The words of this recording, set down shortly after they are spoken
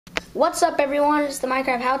What's up everyone, it's the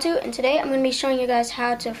Minecraft How To, and today I'm going to be showing you guys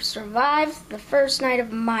how to survive the first night of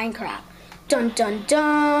Minecraft. Dun dun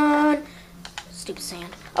dun! Stupid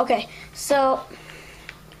sand. Okay, so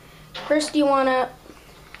first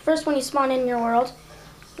when you spawn in your world,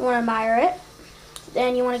 you want to admire it.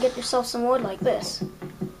 Then you want to get yourself some wood like this.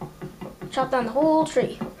 Chop down the whole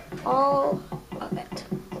tree. All of it.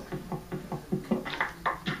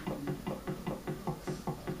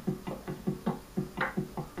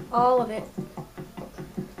 All of it.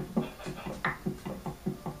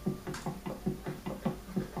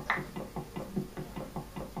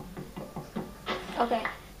 Okay,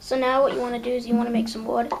 so now what you want to do is you want to make some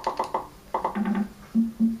wood, a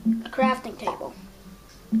crafting table,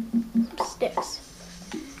 some sticks,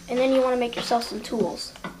 and then you want to make yourself some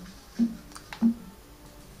tools.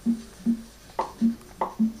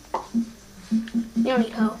 You don't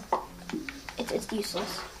need hoe. It's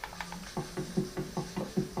useless.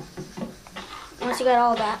 Once you got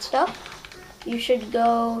all that stuff, you should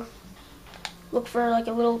go look for like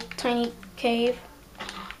a little tiny cave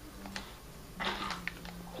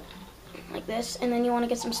like this, and then you want to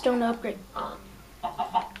get some stone to upgrade.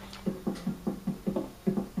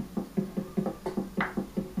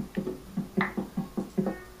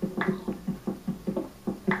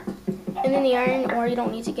 And then the iron ore you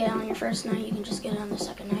don't need to get on your first night, you can just get it on the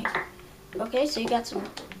second night. Okay, so you got some.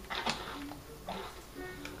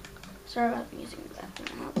 Sorry about using the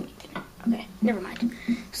bathroom. I don't think you can. Okay, never mind.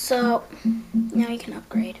 So now you can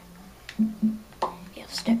upgrade. You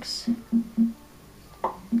have sticks.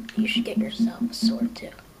 You should get yourself a sword too.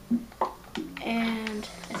 And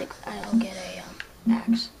I think I'll get a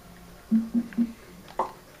axe. I'm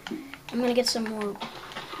gonna get some more.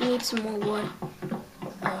 You need some more wood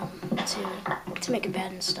to make a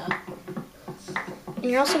bed and stuff. And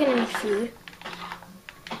you're also gonna need food,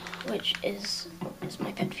 which is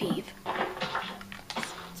my pet peeve.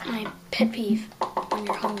 It's my pet peeve when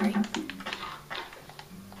you're hungry.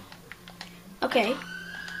 Okay,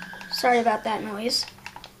 sorry about that noise.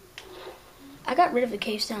 I got rid of the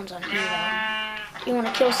cave stones on here though. You want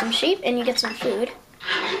to kill some sheep and you get some food.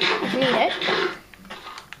 You can eat it,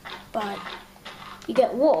 but you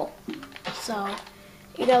get wool. So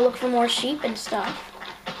you gotta look for more sheep and stuff.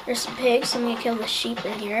 There's some pigs, so I'm gonna kill the sheep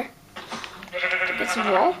in here to get some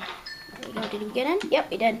wool. There we go. Did we get in? Yep,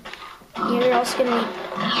 we did. You're also gonna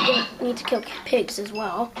need to kill pigs as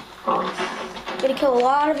well. You're gonna kill a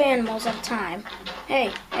lot of animals at a time.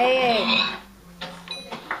 Hey.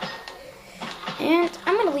 And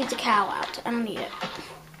I'm gonna leave the cow out. I don't need it.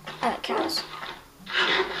 I like cows.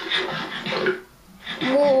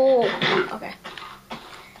 Whoa. Okay.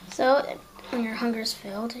 So when your hunger is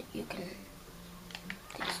filled, you can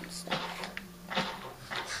take some stuff.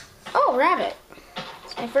 Oh, rabbit.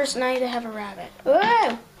 It's my first night to have a rabbit.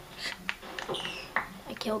 Whoa!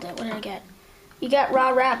 I killed it. What did I get? You got raw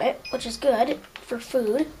rabbit, which is good for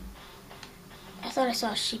food. I thought I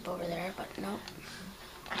saw a sheep over there, but nope.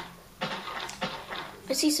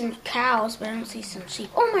 I see some cows, but I don't see some sheep.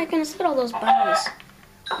 Oh my goodness, look at all those bunnies.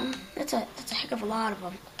 That's a heck of a lot of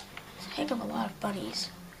them. That's a heck of a lot of bunnies.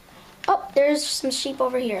 Oh, there's some sheep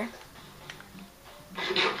over here.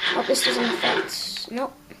 Oh, this doesn't affect.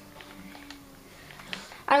 Nope.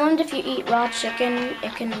 I learned if you eat raw chicken,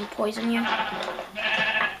 it can poison you.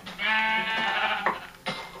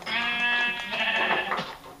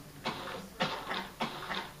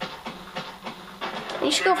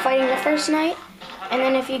 You should go fighting the first night, and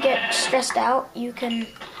then if you get stressed out, you can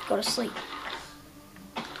go to sleep.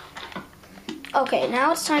 Okay,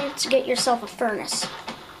 now it's time to get yourself a furnace.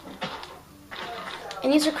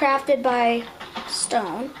 And these are crafted by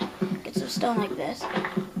stone. Get some stone like this.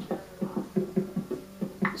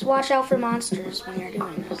 Just watch out for monsters when you're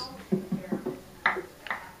doing this.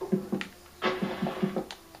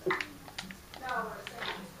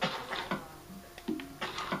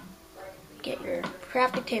 Get your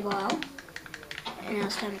crafting table out. And now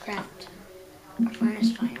it's time to craft our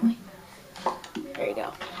furnace finally. There you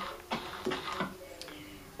go.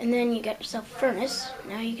 And then you get yourself a furnace.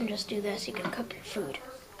 Now you can just do this. You can cook your food.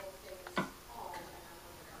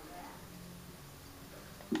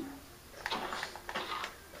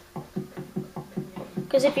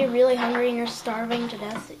 Because if you're really hungry and you're starving to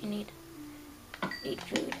death, you need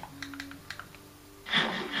food.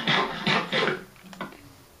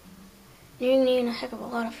 You're needing a heck of a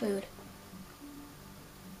lot of food.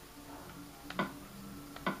 There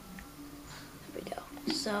we go.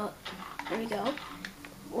 So, there we go.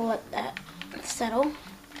 We'll let that settle.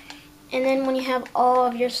 And then when you have all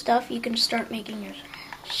of your stuff, you can start making your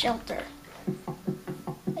shelter.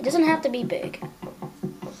 It doesn't have to be big.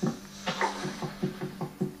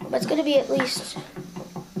 But it's gonna be at least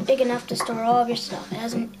big enough to store all of your stuff.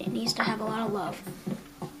 It needs to have a lot of love.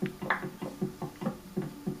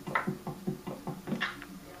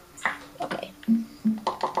 Okay.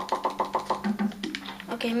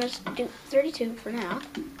 Okay, I'm gonna do 32 for now.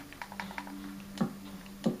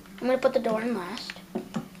 I'm gonna put the door in last.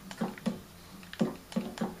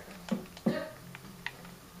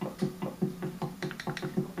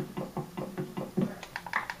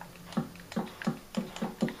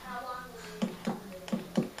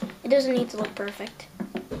 It doesn't need to look perfect.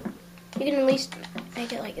 You can at least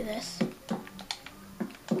make it like this.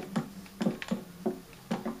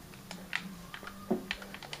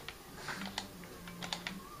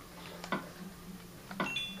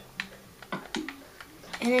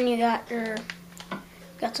 And then you got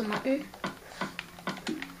some mutton.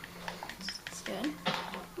 That's good.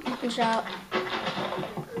 Mutton chop.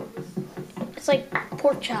 It's like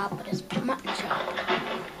pork chop, but it's mutton chop.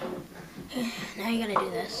 Now you gotta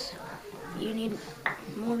do this. You need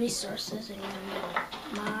more resources, and you need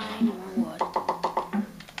mine more wood.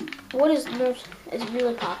 Wood is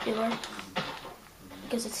really popular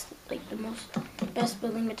because it's like the best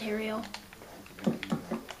building material.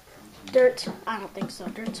 Dirt, I don't think so.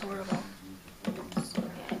 Dirt's horrible. It's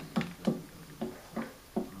okay.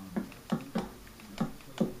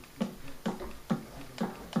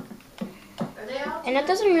 And it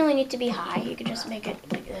doesn't really need to be high. You could just make it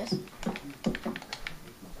like this.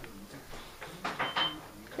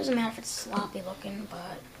 Doesn't matter if it's sloppy looking,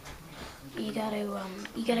 but you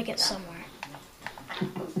gotta get somewhere.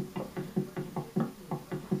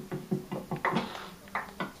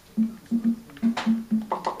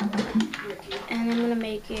 And I'm gonna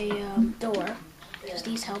make a door, because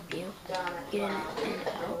these help you get in and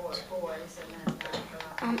out.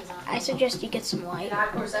 I suggest you get some light,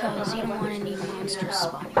 because you don't want any monsters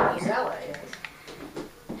spawning here.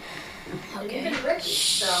 Okay.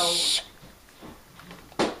 Shh.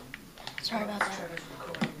 Sorry about that.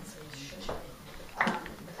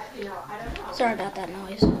 Sorry about that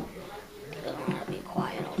noise. I don't want to be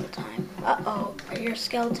quiet all the time. Uh-oh, you're a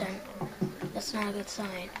skeleton. That's not a good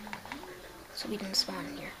sign. So we didn't spawn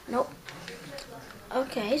in here. Nope.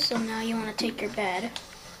 Okay, so now you want to take your bed.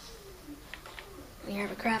 When you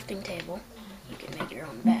have a crafting table, you can make your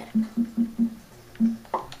own bed.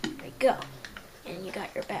 There you go. And you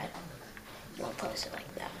got your bed. You want to place it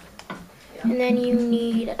like that. And then you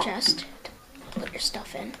need a chest to put your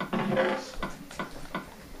stuff in.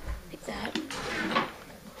 Like that.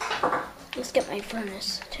 Let's get my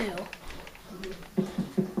furnace too.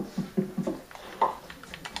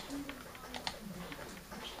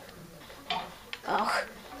 Oh,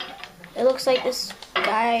 it looks like this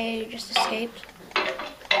guy just escaped.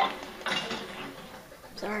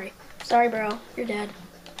 Sorry bro, you're dead.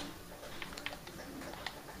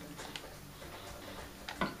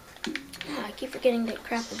 I keep forgetting to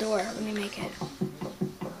craft the door. Let me make it.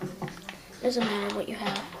 Doesn't matter what you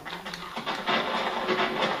have.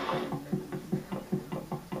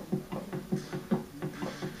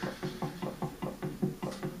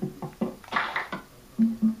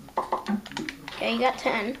 Okay, you got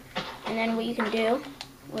 10. And then what you can do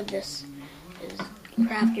with this is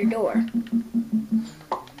craft your door.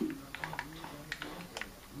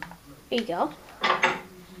 There you go.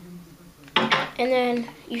 And then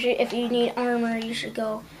if you need armor, you should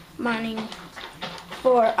go mining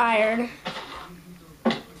for iron.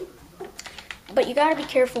 But you gotta be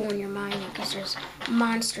careful when you're mining because there's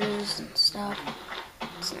monsters and stuff.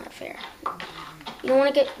 It's not fair. You don't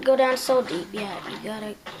want to go down so deep yet. You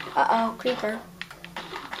gotta. Uh-oh, creeper.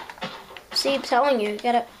 See, I'm telling you, you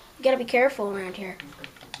gotta be careful around here.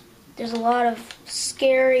 There's a lot of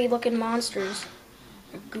scary-looking monsters.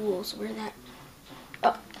 Or ghouls. Where that?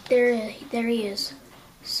 Oh, there he is.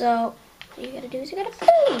 So, what you gotta do is you gotta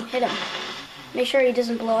boom, hit him. Make sure he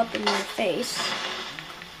doesn't blow up in your face.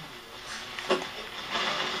 There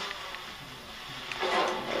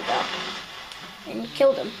we go. And you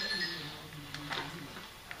killed him.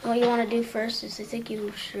 What you want to do first is I think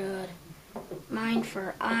you should mine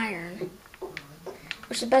for iron.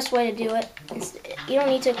 Which is the best way to do it. You don't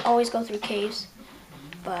need to always go through caves,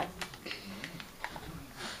 but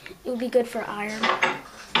it would be good for iron.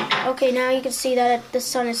 Okay, now you can see that the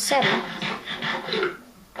sun is setting.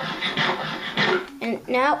 And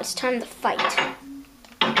now it's time to fight.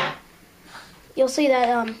 You'll see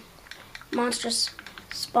that monsters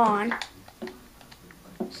spawn.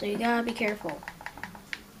 So you gotta be careful.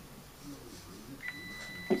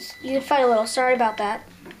 You can fight a little. Sorry about that.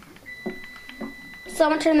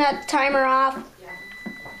 Someone turn that timer off.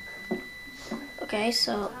 Okay,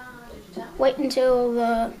 so wait until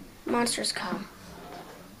the monsters come.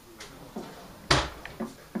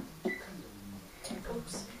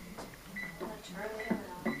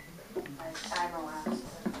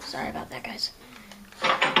 guys.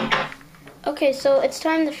 Okay, so it's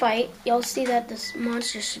time to fight. You'll see that this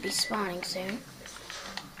monster should be spawning soon.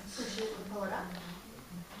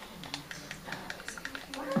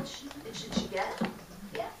 Should she get?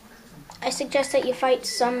 Yeah. I suggest that you fight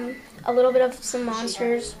a little bit of some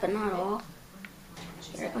monsters, but not all.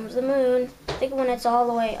 Here comes the moon. I think when it's all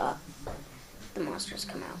the way up, the monsters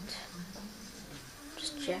come out.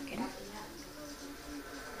 Just checking.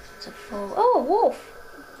 It's a full. Oh, a wolf!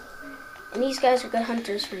 And these guys are good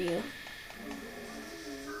hunters for you.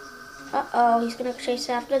 Uh-oh, he's gonna chase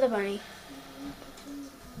after the bunny.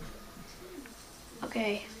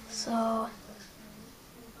 Okay, so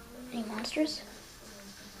any monsters?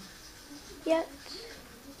 Yet.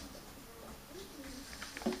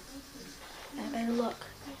 I better look.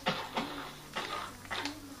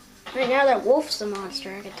 Right now that wolf's the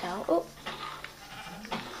monster, I can tell. Oh.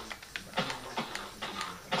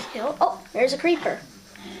 Still. Oh, there's a creeper.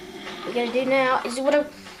 What you gotta do now is you wanna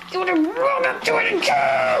run up to it and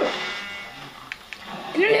kill!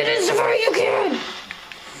 And then it is the far you can!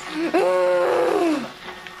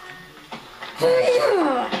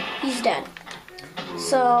 He's dead.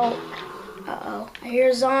 So, uh-oh, I hear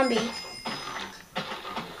a zombie.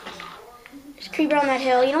 There's a creeper on that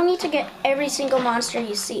hill. You don't need to get every single monster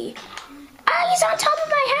you see. Ah, he's on top of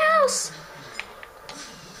my house!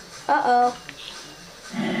 Uh-oh.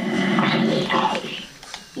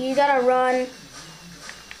 You gotta run.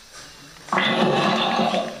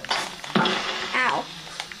 Ow.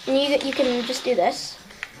 And you can just do this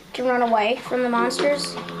to run away from the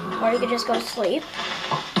monsters, or you could just go to sleep.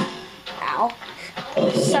 Ow.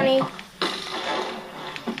 Sunny.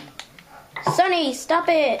 Sunny, stop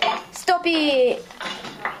it! Stop it!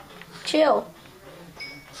 Chill.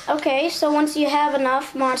 Okay, so once you have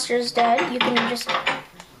enough monsters dead, you can just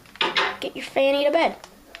get your fanny to bed.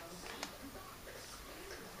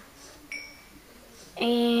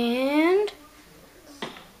 And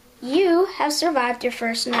you have survived your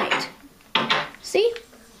first night. See?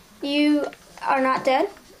 You are not dead.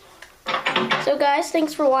 So guys,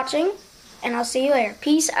 thanks for watching, and I'll see you later.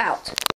 Peace out.